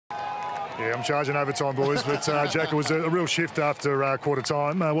Yeah, I'm charging overtime, boys, but Jack, it was a real shift after quarter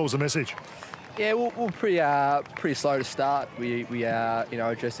time. What was the message? Yeah, we're pretty slow to start. We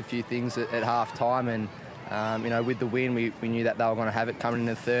addressed a few things at half time, and with the win, we knew that they were going to have it coming in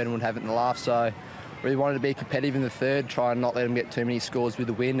the third and would have it in the last. So really wanted to be competitive in the third, try and not let them get too many scores with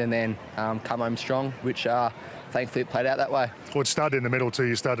the win, and then come home strong, which thankfully it played out that way. Well, it started in the middle too.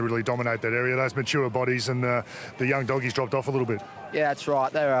 You started to really dominate that area. Those mature bodies and the young doggies dropped off a little bit. Yeah, that's right.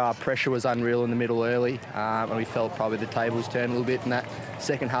 Their pressure was unreal in the middle early, and we felt probably the tables turned a little bit in that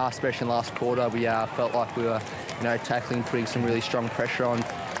second half, especially in the last quarter. We felt like we were, tackling, putting some really strong pressure on,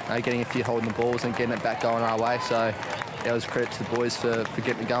 getting a few holding the balls and getting it back going our way. So it was credit to the boys for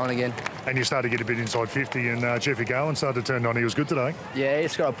getting it going again. And you started to get a bit inside 50, and Jeffrey Gowan started to turn on. He was good today. Yeah,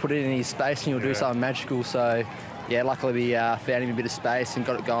 he's got to put it in his space, and he'll do something magical. So yeah, luckily we found him a bit of space and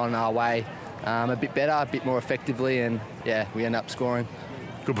got it going our way. A bit better, a bit more effectively, and yeah, we end up scoring.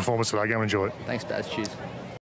 Good performance today. Go enjoy it. Thanks, Baz. Cheers.